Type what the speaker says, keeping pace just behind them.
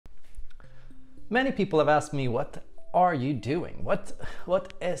Many people have asked me, what are you doing?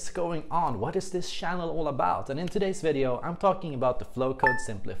 What is going on? What is this channel all about? And in today's video, I'm talking about the flow code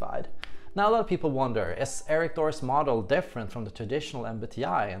simplified. Now, a lot of people wonder, is Eric Doerr's model different from the traditional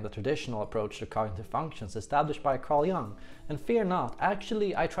MBTI and the traditional approach to cognitive functions established by Carl Jung? And fear not,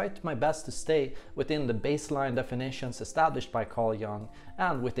 actually I tried my best to stay within the baseline definitions established by Carl Jung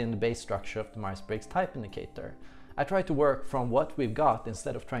and within the base structure of the Myers-Briggs type indicator. I try to work from what we've got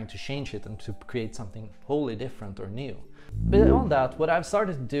instead of trying to change it and to create something wholly different or new. Beyond that, what I've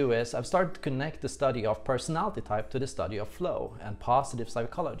started to do is I've started to connect the study of personality type to the study of flow and positive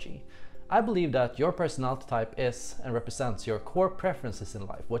psychology. I believe that your personality type is and represents your core preferences in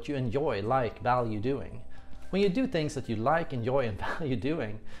life, what you enjoy, like, value doing. When you do things that you like, enjoy and value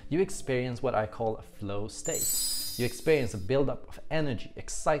doing, you experience what I call a flow state. You experience a buildup of energy,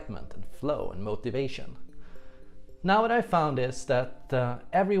 excitement and flow and motivation. Now what I found is that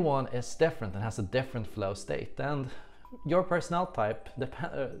everyone is different and has a different flow state, and your personality type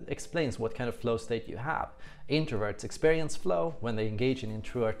explains what kind of flow state you have. Introverts experience flow when they engage in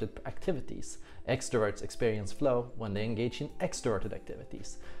introverted activities. Extroverts experience flow when they engage in extroverted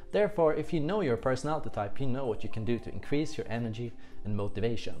activities. Therefore, if you know your personality type, you know what you can do to increase your energy and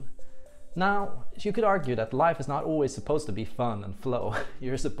motivation. Now, you could argue that life is not always supposed to be fun and flow.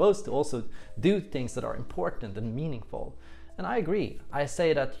 You're supposed to also do things that are important and meaningful. And I agree. I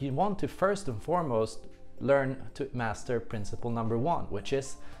say that you want to first and foremost learn to master principle number one, which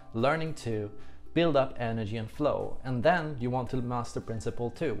is learning to build up energy and flow. And then you want to master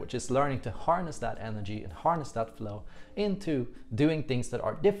principle two, which is learning to harness that energy and harness that flow into doing things that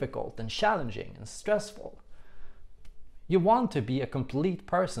are difficult and challenging and stressful. You want to be a complete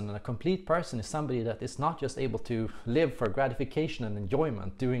person, and a complete person is somebody that is not just able to live for gratification and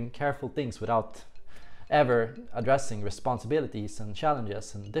enjoyment, doing careful things without ever addressing responsibilities and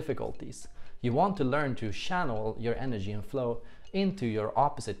challenges and difficulties. You want to learn to channel your energy and flow into your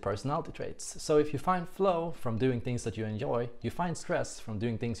opposite personality traits. So if you find flow from doing things that you enjoy, you find stress from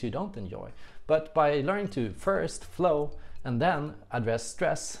doing things you don't enjoy. But by learning to first flow and then address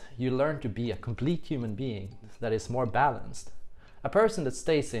stress, you learn to be a complete human being that is more balanced. A person that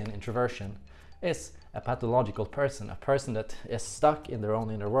stays in introversion is a pathological person, a person that is stuck in their own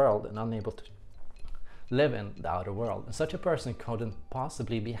inner world and unable to live in the outer world. And such a person couldn't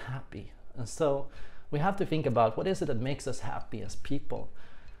possibly be happy. And so we have to think about, what is it that makes us happy as people?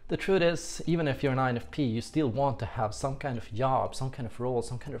 The truth is, even if you're an INFP, you still want to have some kind of job, some kind of role,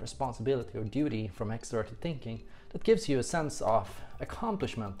 some kind of responsibility or duty from extroverted thinking that gives you a sense of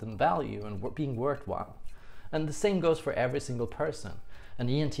accomplishment and value and being worthwhile. And the same goes for every single person. An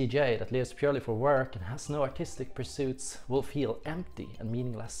ENTJ that lives purely for work and has no artistic pursuits will feel empty and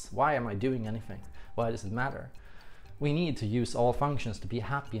meaningless. Why am I doing anything? Why does it matter? We need to use all functions to be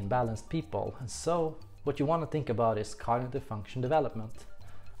happy and balanced people. And so what you want to think about is cognitive function development.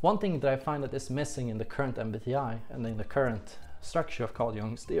 One thing that I find that is missing in the current MBTI and in the current structure of Carl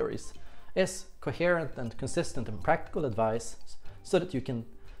Jung's theories is coherent and consistent and practical advice so that you can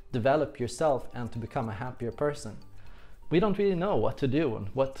develop yourself and to become a happier person. We don't really know what to do and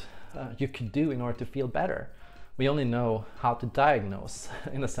what you could do in order to feel better. We only know how to diagnose,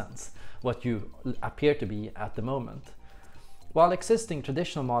 in a sense, what you appear to be at the moment. While existing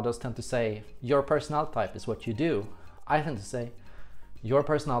traditional models tend to say your personality type is what you do, I tend to say your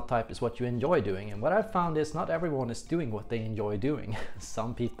personality type is what you enjoy doing. And what I've found is not everyone is doing what they enjoy doing.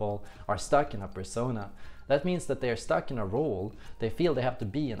 Some people are stuck in a persona. That means that they are stuck in a role. They feel they have to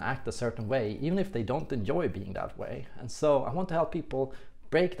be and act a certain way, even if they don't enjoy being that way. And so I want to help people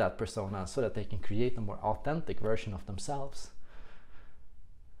break that persona so that they can create a more authentic version of themselves.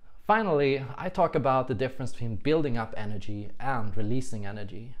 Finally, I talk about the difference between building up energy and releasing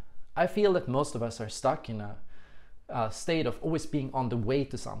energy. I feel that most of us are stuck in a state of always being on the way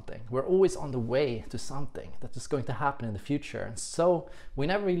to something. We're always on the way to something that is going to happen in the future, and so we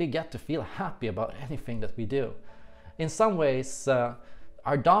never really get to feel happy about anything that we do. In some ways,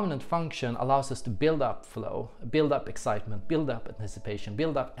 our dominant function allows us to build up flow, build up excitement, build up anticipation,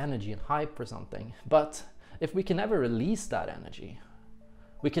 build up energy and hype for something. But if we can never release that energy,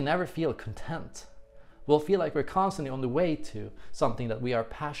 we can never feel content. We'll feel like we're constantly on the way to something that we are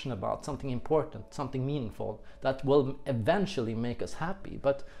passionate about, something important, something meaningful, that will eventually make us happy.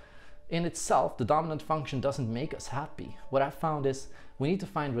 But in itself, the dominant function doesn't make us happy. What I've found is we need to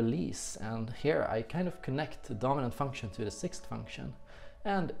find release, and here I kind of connect the dominant function to the sixth function.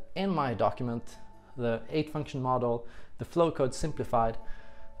 And in my document, the 8-function model, the flow code simplified,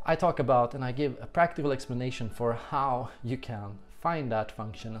 I talk about and I give a practical explanation for how you can find that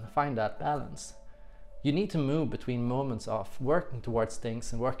function and find that balance. You need to move between moments of working towards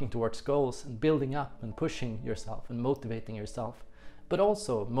things and working towards goals and building up and pushing yourself and motivating yourself, but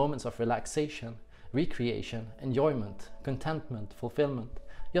also moments of relaxation, recreation, enjoyment, contentment, fulfillment,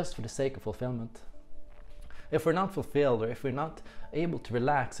 just for the sake of fulfillment. If we're not fulfilled, or if we're not able to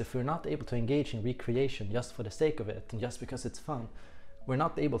relax, if we're not able to engage in recreation just for the sake of it and just because it's fun, we're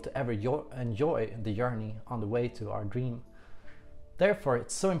not able to ever enjoy the journey on the way to our dream. Therefore,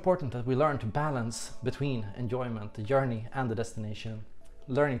 it's so important that we learn to balance between enjoyment, the journey, and the destination,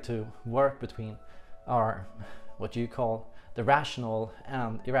 learning to work between our, what you call, the rational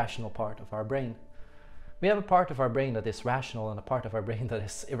and irrational part of our brain. We have a part of our brain that is rational and a part of our brain that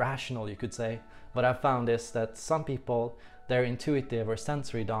is irrational, you could say. What I've found is that some people, they're intuitive or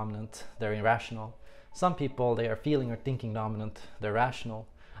sensory dominant, they're irrational. Some people, they are feeling or thinking dominant, they're rational.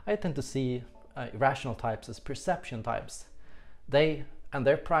 I tend to see irrational types as perception types.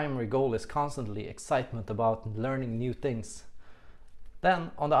 Their primary goal is constantly excitement about learning new things.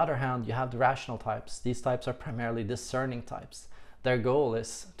 Then, on the other hand, you have the rational types. These types are primarily discerning types. Their goal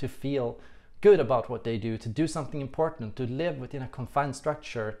is to feel good about what they do, to do something important, to live within a confined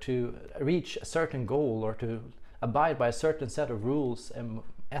structure, to reach a certain goal, or to abide by a certain set of rules and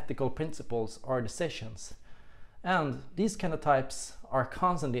ethical principles or decisions. And these kind of types are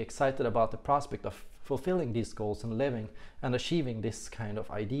constantly excited about the prospect of fulfilling these goals and living and achieving this kind of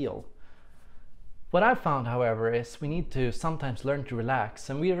ideal. What I've found, however, is we need to sometimes learn to relax,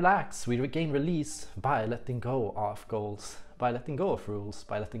 and we relax, we regain release by letting go of goals, by letting go of rules,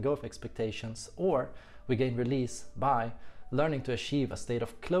 by letting go of expectations, or we gain release by learning to achieve a state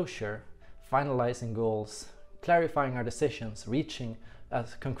of closure, finalizing goals, clarifying our decisions, reaching a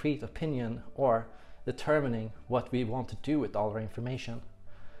concrete opinion, or determining what we want to do with all our information.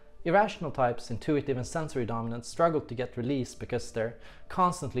 Irrational types, intuitive and sensory dominant, struggle to get release because they're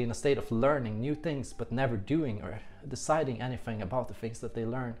constantly in a state of learning new things but never doing or deciding anything about the things that they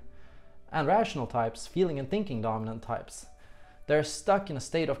learn. And rational types, feeling and thinking dominant types, they're stuck in a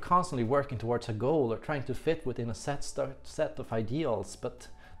state of constantly working towards a goal or trying to fit within a set of ideals, but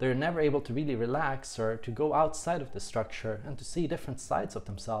they're never able to really relax or to go outside of the structure and to see different sides of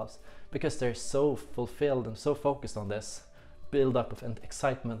themselves because they're so fulfilled and so focused on this build up of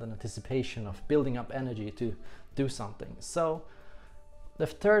excitement and anticipation of building up energy to do something. So the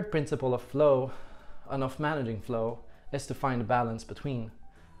third principle of flow and of managing flow is to find a balance between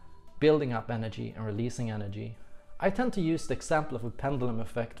building up energy and releasing energy. I tend to use the example of a pendulum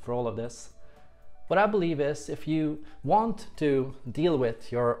effect for all of this. What I believe is, if you want to deal with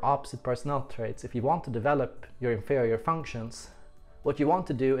your opposite personality traits, if you want to develop your inferior functions, what you want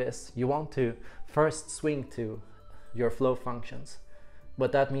to do is you want to first swing to your flow functions.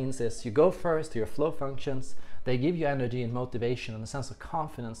 What that means is you go first to your flow functions, they give you energy and motivation and a sense of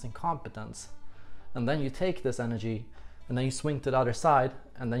confidence and competence, and then you take this energy and then you swing to the other side,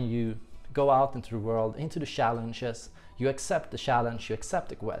 and then you go out into the world, into the challenges, you accept the challenge, you accept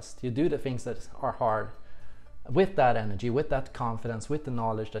the quest, you do the things that are hard with that energy, with that confidence, with the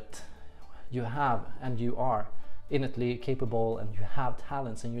knowledge that you have and you are innately capable, and you have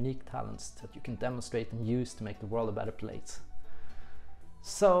talents and unique talents that you can demonstrate and use to make the world a better place.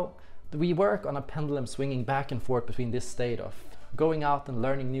 So we work on a pendulum swinging back and forth between this state of going out and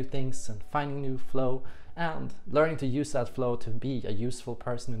learning new things and finding new flow and learning to use that flow to be a useful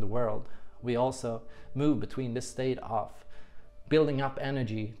person in the world. We also move between this state of building up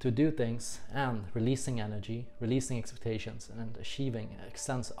energy to do things and releasing energy, releasing expectations, and achieving a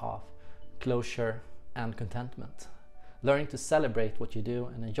sense of closure and contentment. Learning to celebrate what you do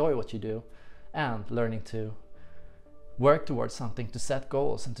and enjoy what you do, and learning to work towards something, to set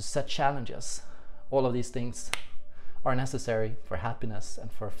goals and to set challenges. All of these things are necessary for happiness and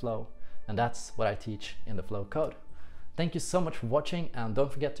for flow, and that's what I teach in the Flow Code. Thank you so much for watching, and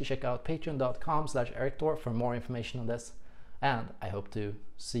don't forget to check out patreon.com/erictor for more information on this, and I hope to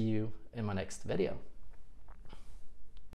see you in my next video.